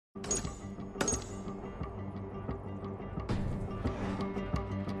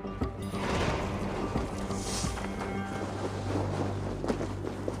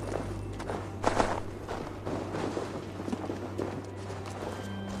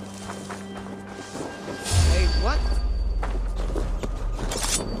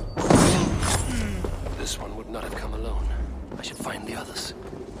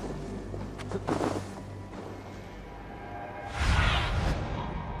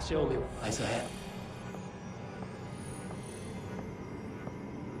Show me what lies ahead.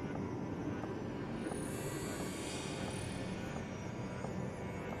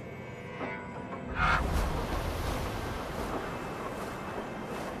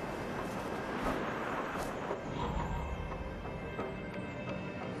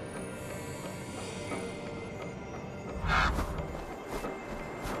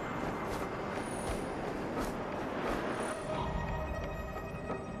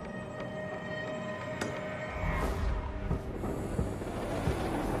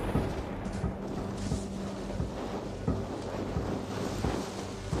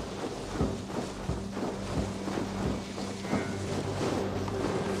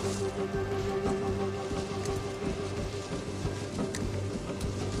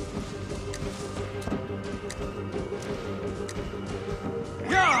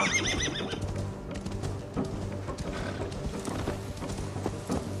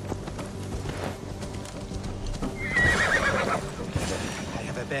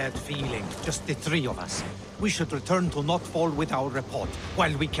 Bad feeling, just the three of us. We should return to Notfall with our report,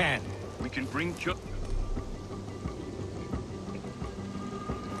 while we can. We can bring the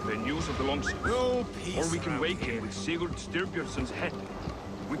news of the longships. No peace. Or we can wake him with Sigurd Styrbjörnsson's head.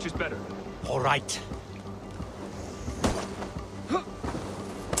 Which is better? All right.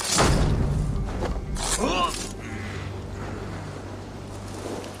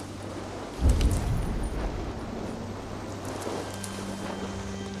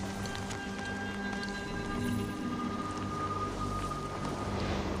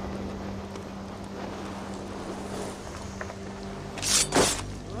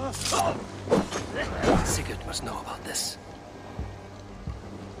 Sigurd must know about this.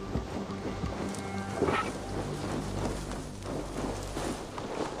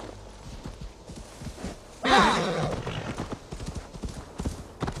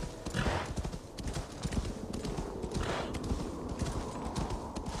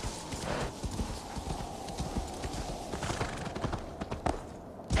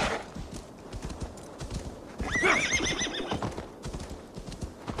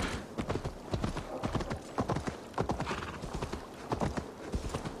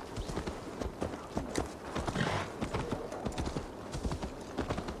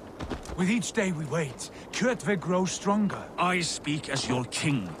 With each day we wait, Kjotve grows stronger. I speak as your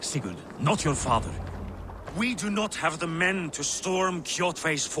king, Sigurd, not your father. We do not have the men to storm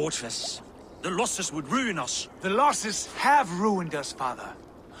Kjotve's fortress. The losses would ruin us. The losses have ruined us, father.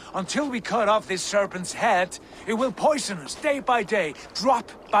 Until we cut off this serpent's head, it will poison us day by day,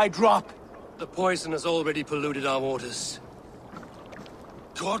 drop by drop. The poison has already polluted our waters.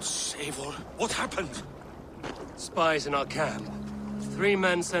 Gods, Eivor, what happened? Spies in our camp. 3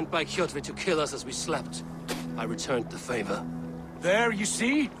 men sent by Kjotve to kill us as we slept. I returned the favor. There, you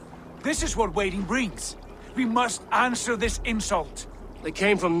see? This is what waiting brings. We must answer this insult. They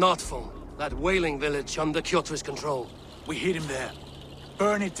came from Notfall, that whaling village under Kjotve's control. We hid him there.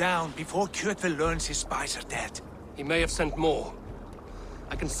 Burn it down before Kjotve learns his spies are dead. He may have sent more.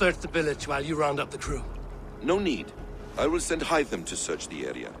 I can search the village while you round up the crew. No need. I will send Hytham to search the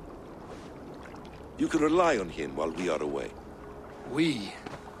area. You can rely on him while we are away. We?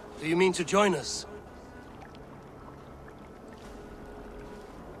 Do you mean to join us?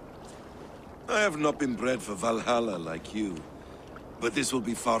 I have not been bred for Valhalla like you, but this will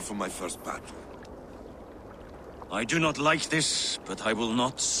be far from my first battle. I do not like this, but I will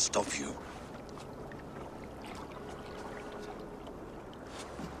not stop you.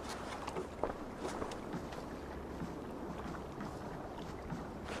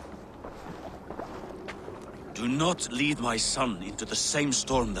 Do not lead my son into the same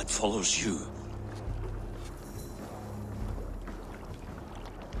storm that follows you.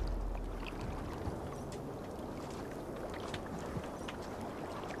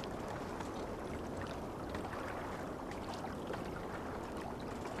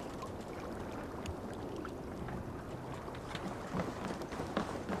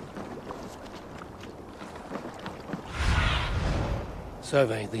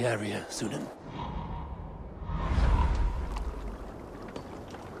 Survey the area, Sunan.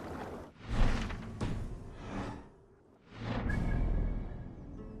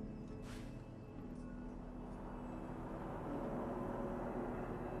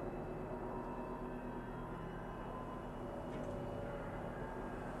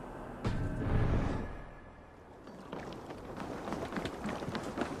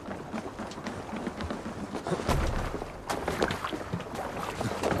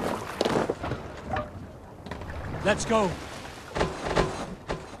 Let's go.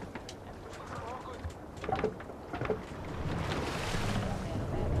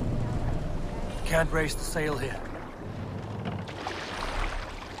 can't raise the sail here.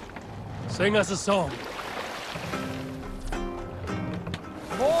 Sing us a song.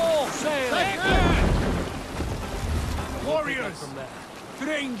 All sail! Warriors! From there.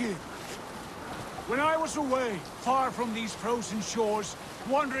 Drengi! When I was away, far from these frozen shores,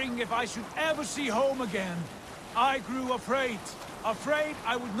 wondering if I should ever see home again, I grew afraid. Afraid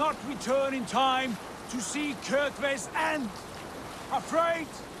I would not return in time to see Kjotve's end. Afraid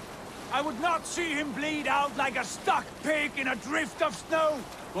I would not see him bleed out like a stuck pig in a drift of snow.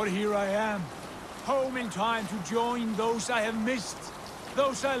 But here I am, home in time to join those I have missed,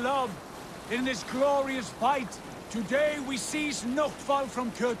 those I love, in this glorious fight. Today we seize Noctval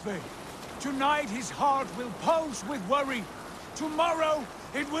from Kjotve. Tonight his heart will pulse with worry. Tomorrow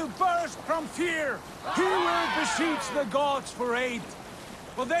it will burst from fear. He will beseech the gods for aid,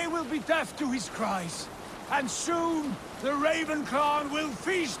 but they will be deaf to his cries. And soon the Raven clan will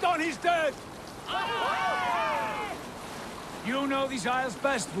feast on his dead. You know these isles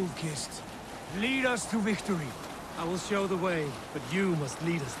best, Wolf-Kissed. Lead us to victory. I will show the way, but you must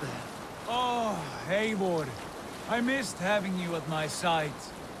lead us there. Oh, Eivor. I missed having you at my side.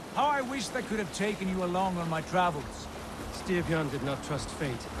 How I wished I could have taken you along on my travels. Styrbjörn did not trust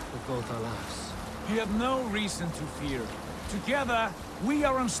fate with both our lives. You have no reason to fear. Together, we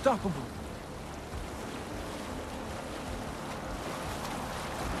are unstoppable.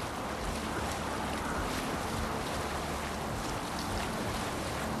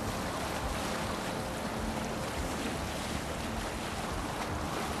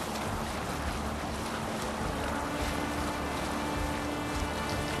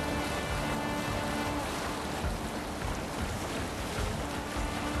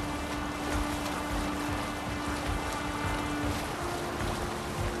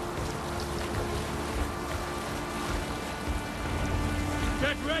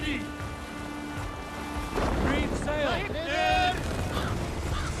 Get ready! Green sail!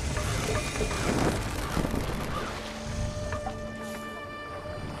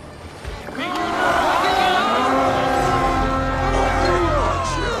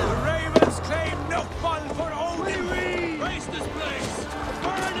 The Ravens claim Noctval for Odin! Raise this place!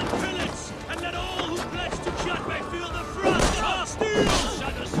 Burn and pillage! And let all who pledge to Kjotve feel the frost of our steel!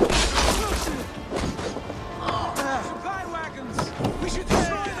 Supply wagons! We should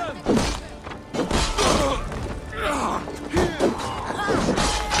destroy them!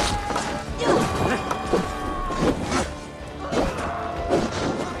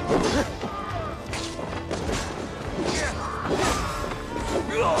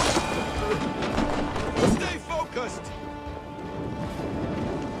 Stay focused!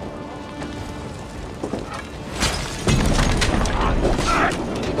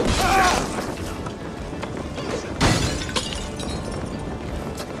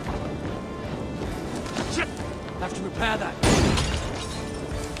 Have to repair that.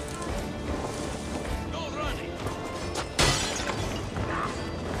 No running!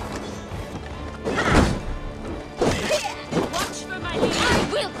 Watch for my leader! I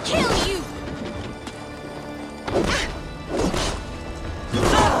will kill you!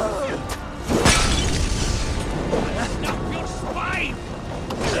 Snap your spine!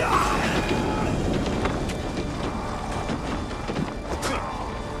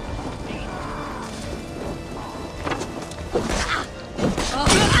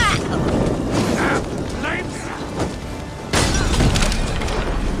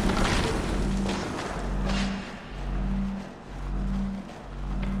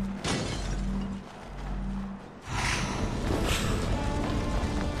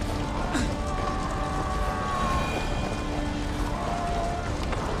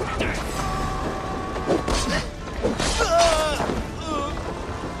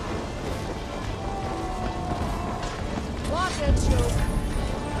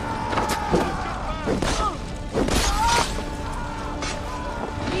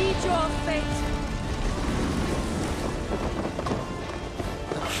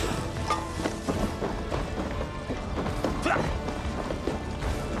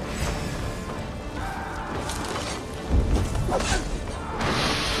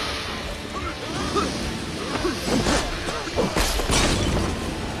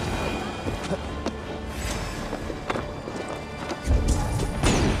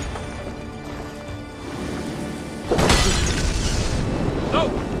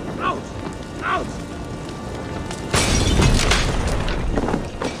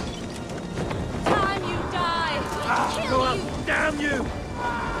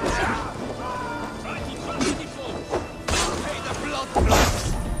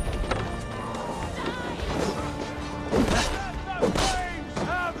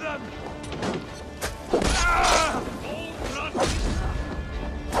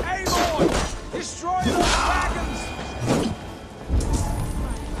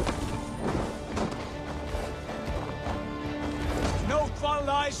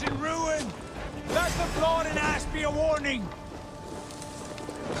 lies in ruin! Let the blood and ash be a warning!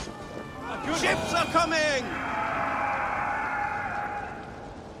 Ships are coming!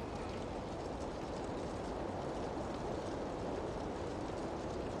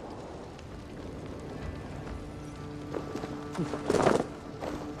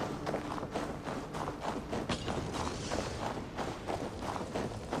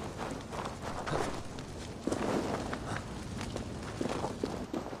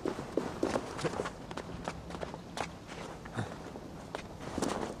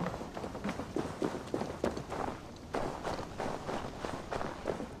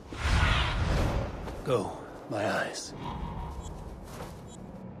 Go, my eyes.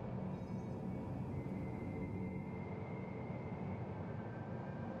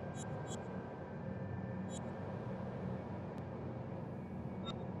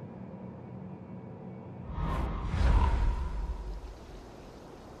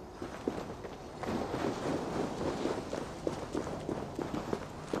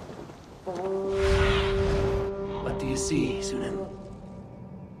 What do you see, Sunan?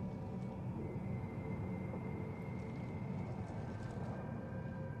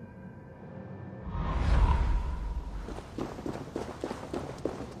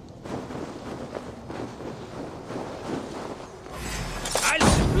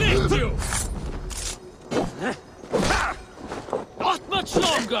 You! Not much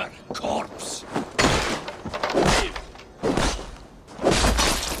longer, corpse!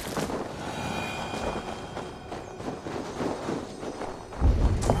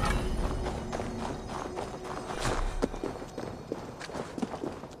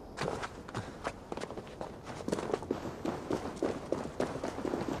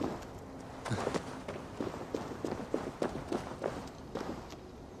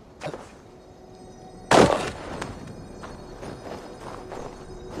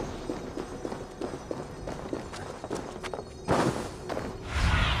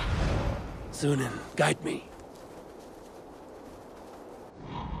 Sunan, guide me.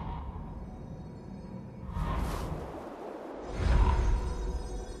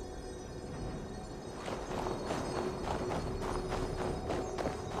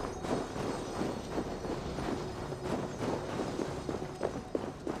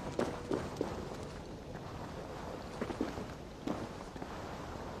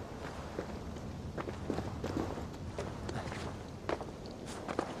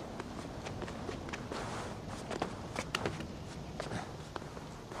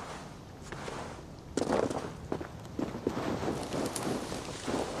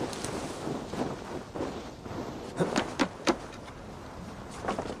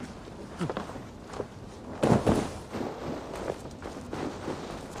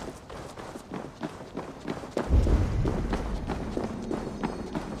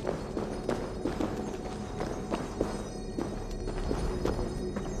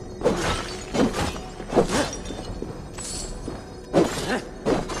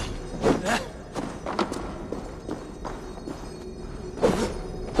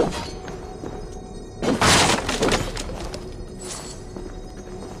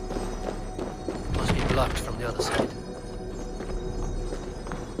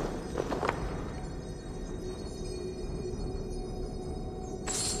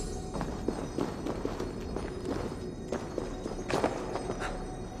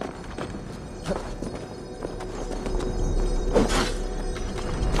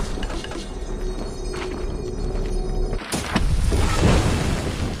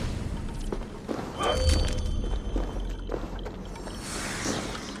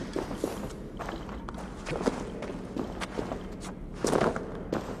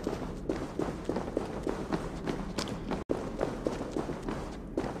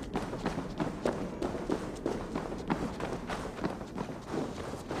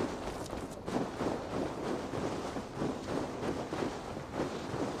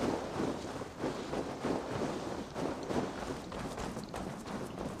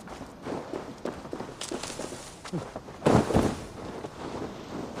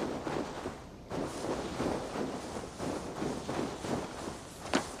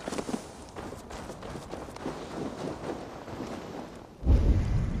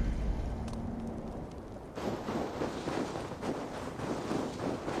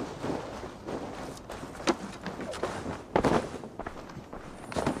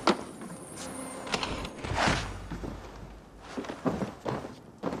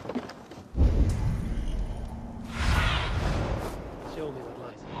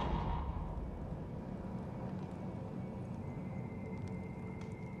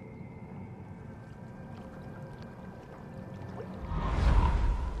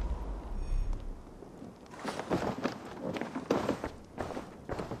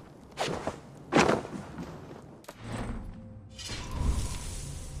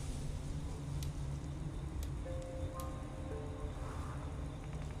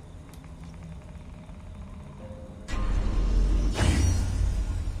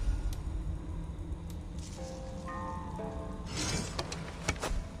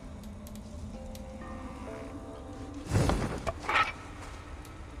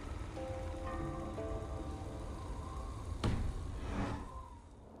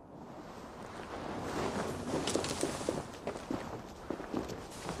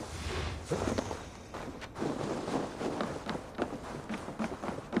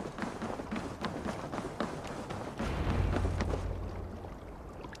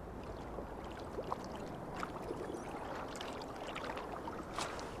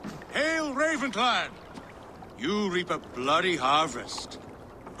 Raven clan! You reap a bloody harvest.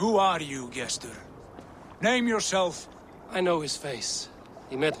 Who are you, Gester? Name yourself. I know his face.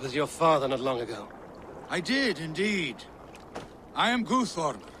 He met with your father not long ago. I did, indeed. I am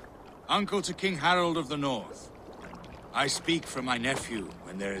Guthorm, uncle to King Harold of the North. I speak for my nephew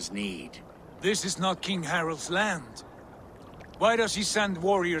when there is need. This is not King Harold's land. Why does he send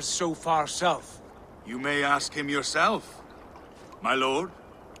warriors so far south? You may ask him yourself, my lord.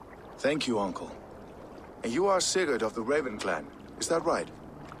 Thank you, uncle. And you are Sigurd of the Raven clan, is that right?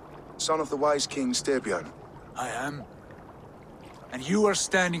 Son of the wise King Styrbjörn. I am. And you are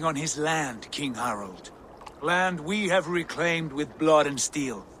standing on his land, King Harold. Land we have reclaimed with blood and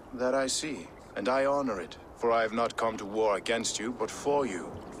steel. That I see, and I honor it, for I have not come to war against you, but for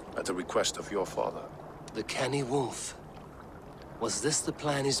you, at the request of your father. The canny wolf. Was this the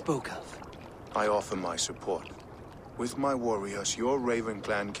plan he spoke of? I offer my support. With my warriors, your Raven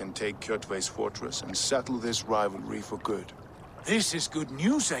clan can take Kjotve's fortress and settle this rivalry for good. This is good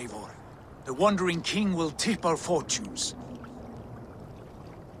news, Eivor. The Wandering King will tip our fortunes.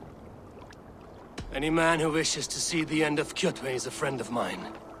 Any man who wishes to see the end of Kjotve is a friend of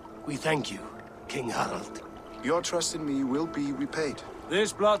mine. We thank you, King Harald. Your trust in me will be repaid.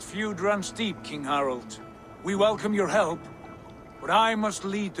 This blood feud runs deep, King Harold. We welcome your help, but I must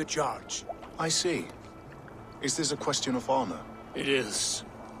lead the charge. I see. Is this a question of honor? It is.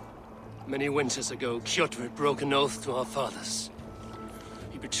 Many winters ago, Kjotve broke an oath to our fathers.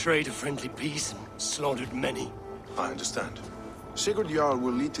 He betrayed a friendly peace and slaughtered many. I understand. Sigurd Jarl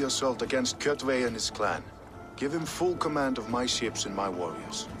will lead the assault against Kjotve and his clan. Give him full command of my ships and my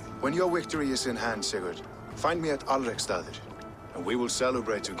warriors. When your victory is in hand, Sigurd, find me at Alrekstadir, and we will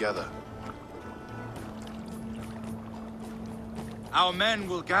celebrate together. Our men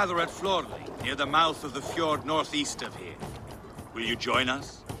will gather at Florley, near the mouth of the fjord northeast of here. Will you join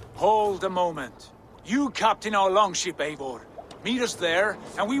us? Hold a moment. You captain our longship, Eivor. Meet us there,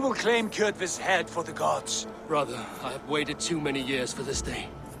 and we will claim Kjotve's head for the gods. Brother, I have waited too many years for this day.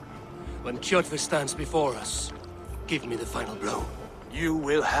 When Kjotve stands before us, give me the final blow. You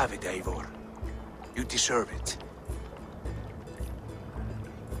will have it, Eivor. You deserve it.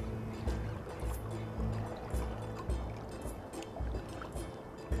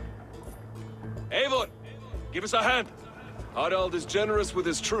 Eivor, give us a hand. Harald is generous with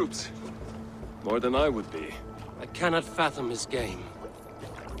his troops. More than I would be. I cannot fathom his game.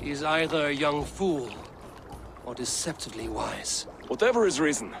 He is either a young fool, or deceptively wise. Whatever his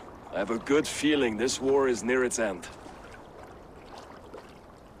reason, I have a good feeling this war is near its end.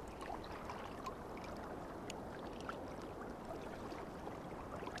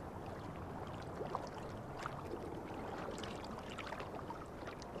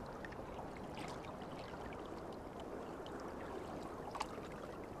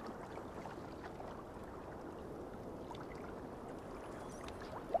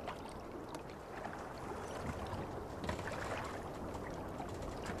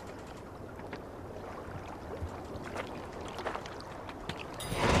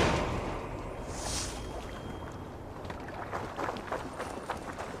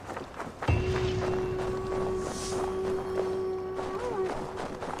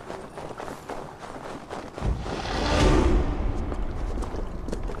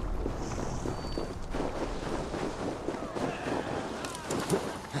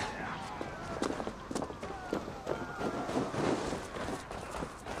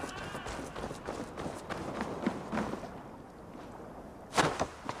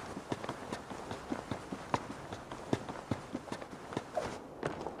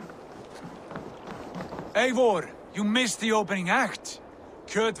 Eivor, you missed the opening act.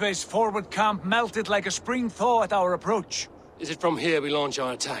 Kjotve's forward camp melted like a spring thaw at our approach. Is it from here we launch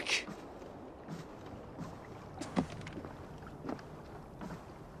our attack?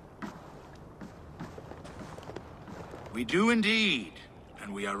 We do indeed,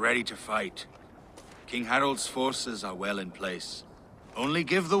 and we are ready to fight. King Harold's forces are well in place. Only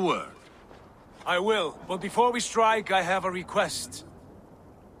give the word. I will, but before we strike, I have a request.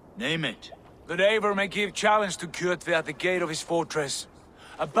 Name it. That Eivor may give challenge to Kjotve at the gate of his fortress.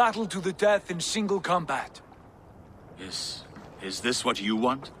 A battle to the death in single combat. Is this what you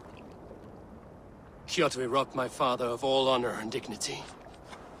want? Kjotve robbed my father of all honor and dignity.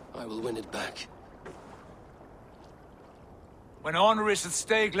 I will win it back. When honor is at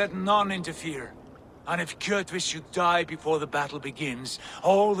stake, let none interfere. And if Kjotve should die before the battle begins,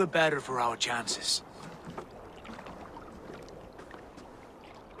 all the better for our chances.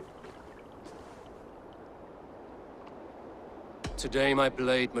 Today my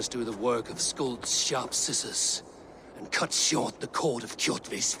blade must do the work of Skuld's sharp scissors, and cut short the cord of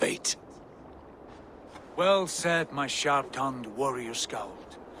Kjotve's fate. Well said, my sharp-tongued warrior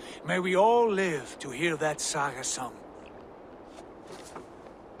scout. May we all live to hear that saga sung.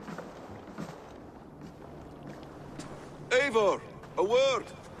 Eivor, a word!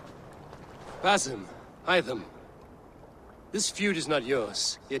 Basim, Hytham. This feud is not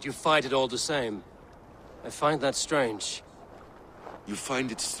yours, yet you fight it all the same. I find that strange. You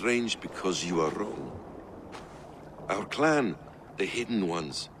find it strange because you are wrong. Our clan, the Hidden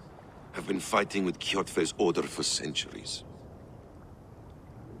Ones, have been fighting with Kjotve's order for centuries.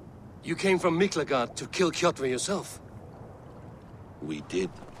 You came from Miklagard to kill Kjotve yourself? We did.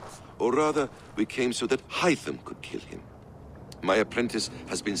 Or rather, we came so that Hytham could kill him. My apprentice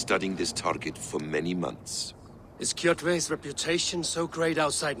has been studying this target for many months. Is Kjotve's reputation so great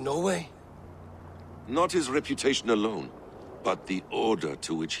outside Norway? Not his reputation alone, but the order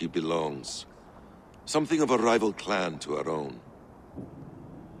to which he belongs. Something of a rival clan to our own.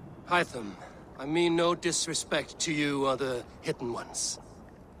 Hytham, I mean no disrespect to you or the Hidden Ones.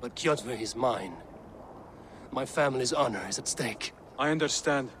 But Kjotve is mine. My family's honor is at stake. I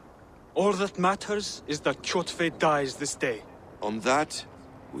understand. All that matters is that Kjotve dies this day. On that,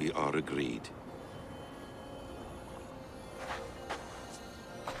 we are agreed.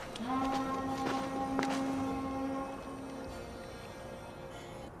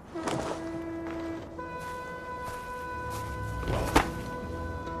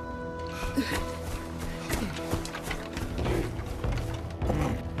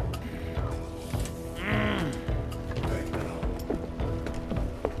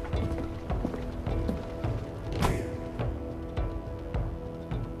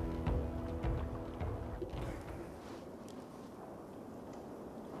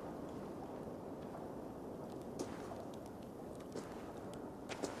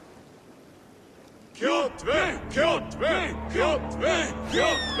 Kjotve! Kjotve! Kjotve!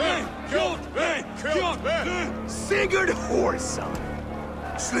 Kjotve! Kjotve! Kjotve! Sigurd Whoreson!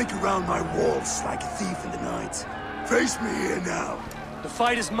 Slink around my walls like a thief in the night. Face me here now. The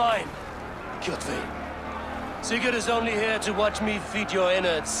fight is mine, Kjotve. Sigurd is only here to watch me feed your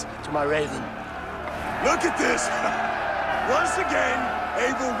innards to my raven. Look at this! Once again,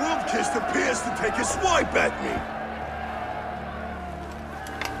 Eivor Wolfkist appears to take a swipe at me.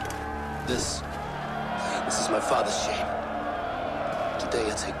 This is my father's shame. Today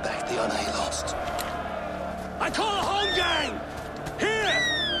I take back the honor he lost. I call a home gang!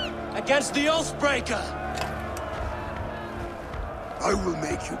 Here! Against the Oathbreaker! I will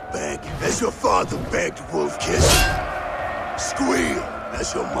make you beg, as your father begged, Wolfkist. Squeal,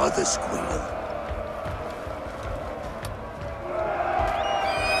 as your mother squealed.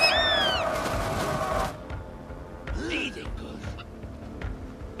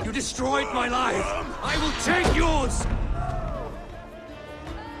 You destroyed my life! I will take yours!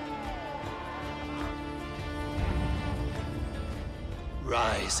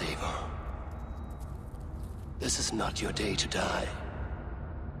 Rise, Eivor. This is not your day to die.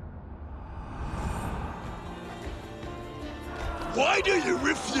 Why do you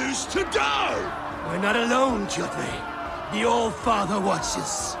refuse to die? We're not alone, Kjotve. The All-Father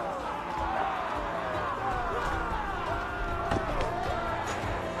watches.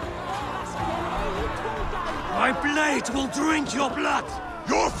 My blade will drink your blood!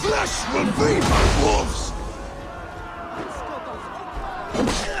 Your flesh will be my wolves!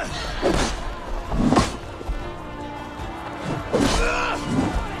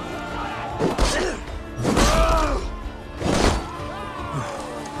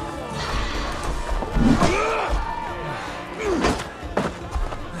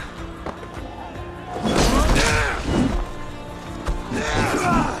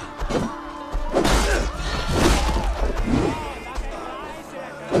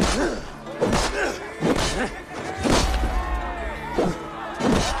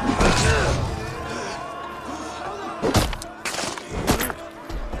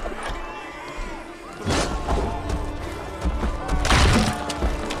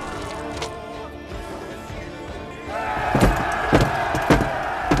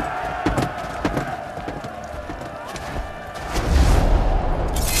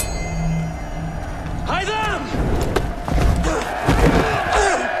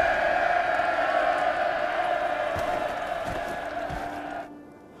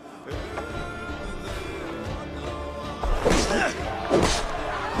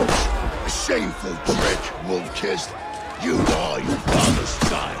 Shameful trick, Wolfkist. You are your father's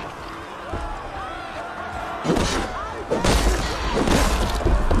child.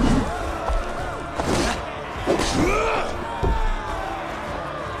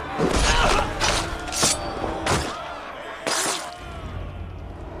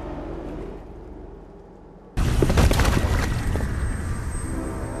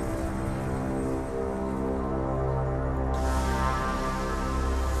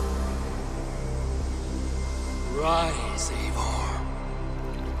 Rise, Eivor.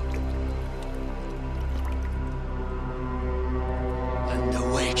 And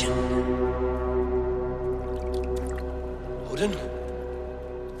awaken. Odin?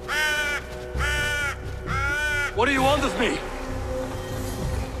 What do you want of me?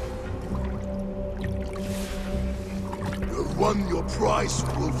 You have won your prize,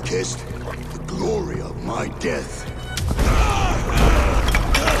 Wolf-Kissed. The glory of my death.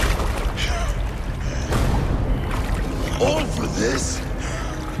 All for this?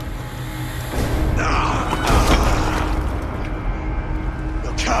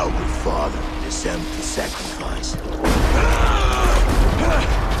 Your coward father, this empty sacrifice.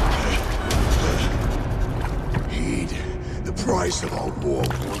 Heed the price of our war,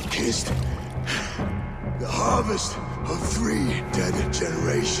 Wolf-Kissed. The harvest of 3 dead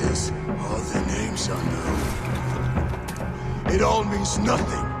generations. All their names unknown. It all means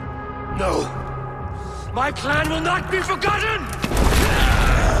nothing. No. My clan will not be forgotten!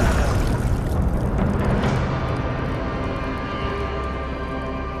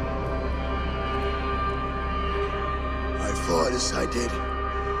 I fought as I did,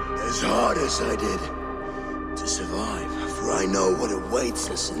 as hard as I did, to survive, for I know what awaits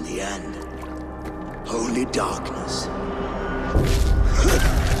us in the end. Only darkness.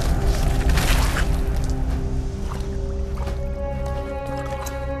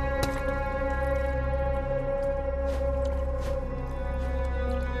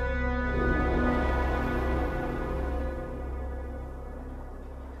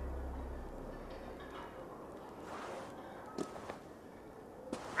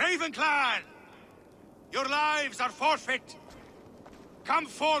 Clan! Your lives are forfeit! Come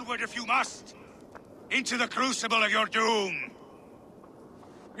forward if you must! Into the crucible of your doom!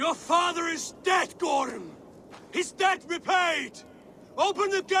 Your father is dead, Gordon! His debt repaid! Open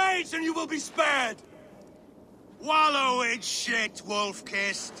the gates and you will be spared! Wallow in shit,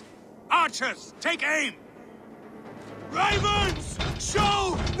 Wolf-Kissed! Archers, take aim! Ravens!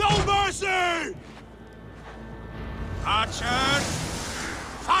 Show no mercy! Archers!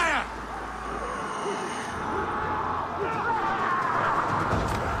 Fire!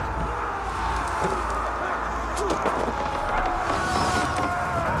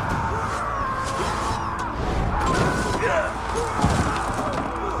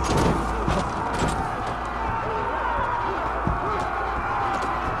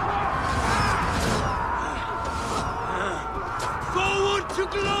 Forward to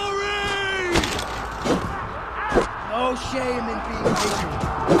glory! No shame in being ignorant.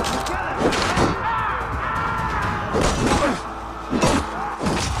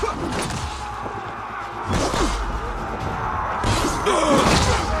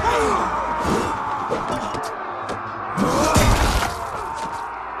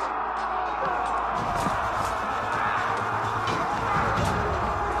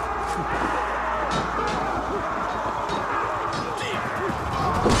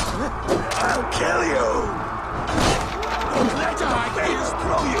 I'll kill you! Let our ideas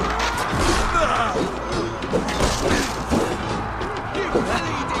throw you!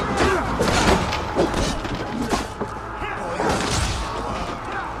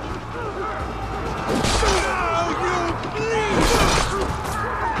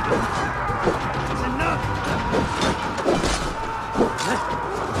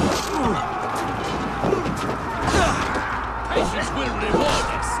 Patience will reward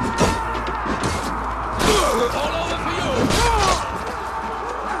us. All over for you.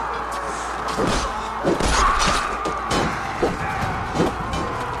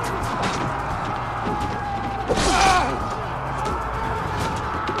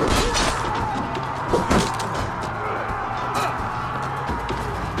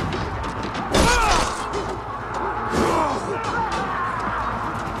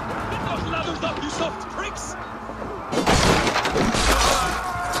 Get those ladders up, you soft pricks!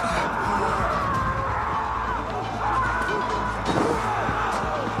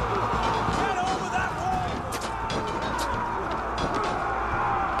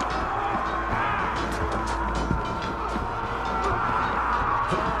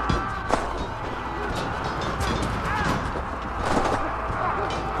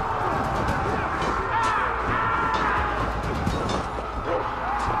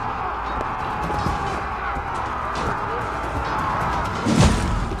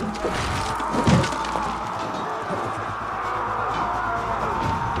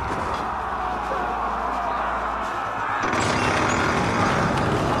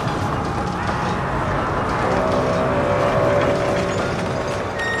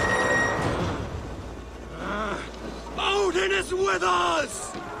 Odin is with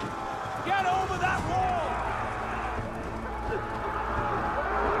us! Get over that wall!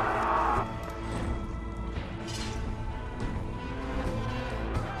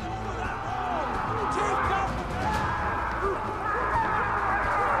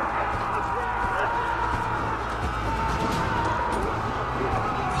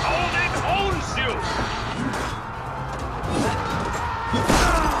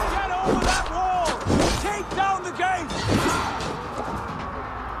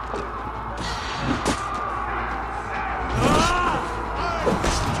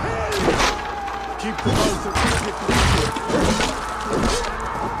 Keep the mouth of the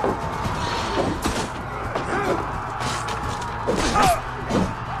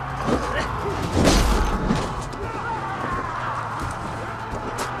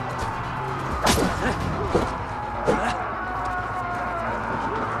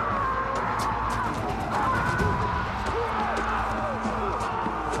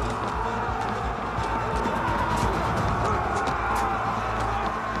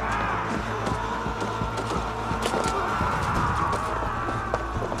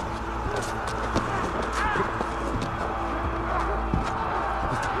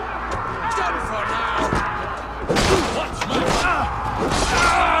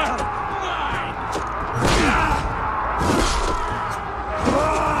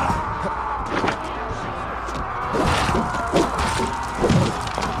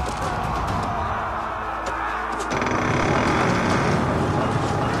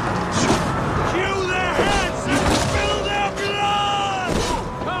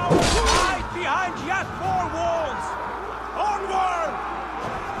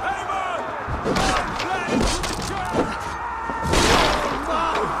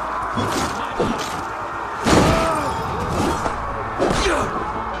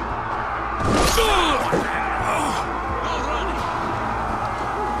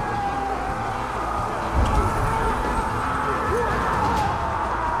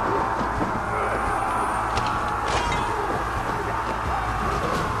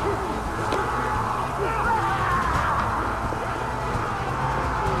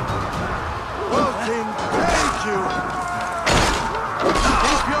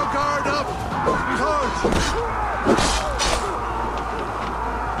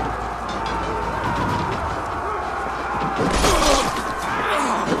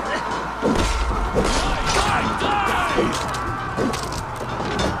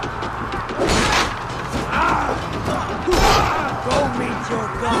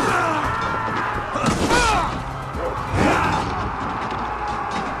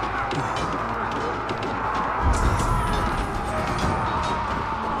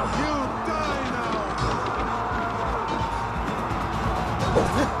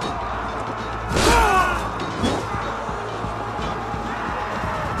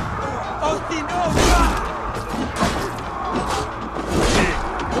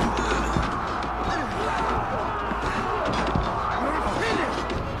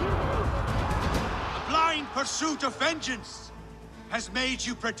pursuit of vengeance has made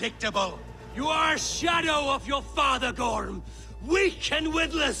you predictable. You are a shadow of your father, Gorm. Weak and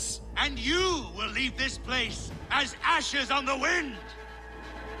witless. And you will leave this place as ashes on the wind.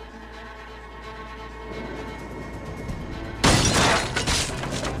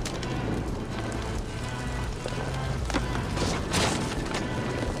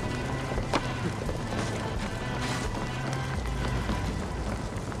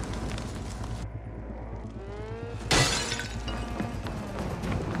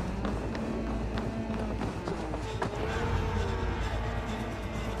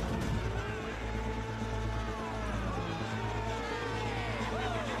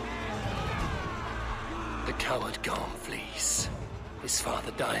 The coward Gorm flees. His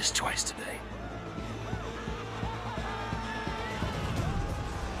father dies twice today.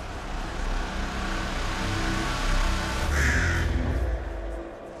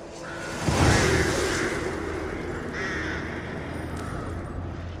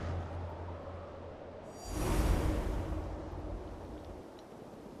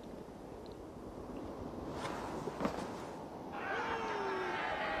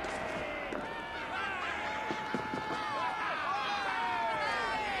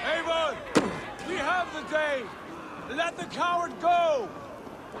 Eivor! We have the day! Let the coward go!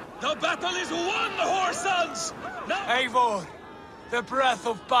 The battle is won, Whoresons! Now... Eivor, the breath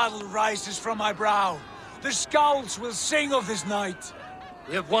of battle rises from my brow. The scouts will sing of this night.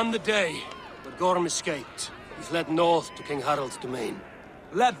 We have won the day, but Gorm escaped. He fled north to King Harald's domain.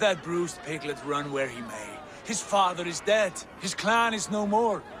 Let that bruised piglet run where he may. His father is dead. His clan is no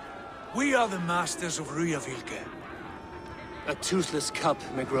more. We are the masters of Ryjavilke. A toothless cub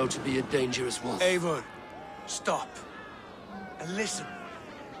may grow to be a dangerous wolf. Eivor, stop. And listen.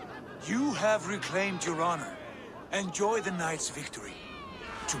 You have reclaimed your honor. Enjoy the night's victory.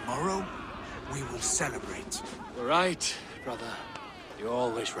 Tomorrow, we will celebrate. You're right, brother. You're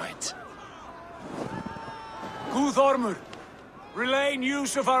always right. Guthormur, relay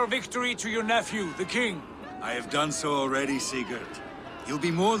news of our victory to your nephew, the king. I have done so already, Sigurd. You'll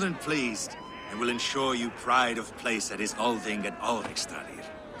be more than pleased. and will ensure you pride of place at his Alding and Ulrikstadir.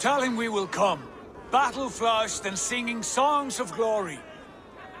 Tell him we will come, battle-flushed and singing songs of glory.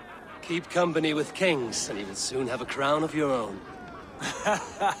 Keep company with kings, and you will soon have a crown of your own.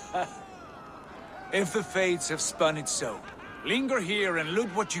 If the fates have spun it so, linger here and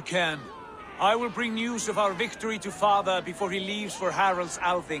loot what you can. I will bring news of our victory to Father before he leaves for Harald's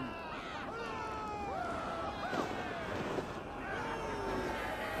Althing.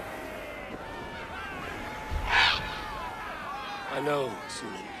 I know,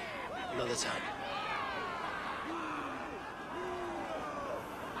 Sunan. Another time.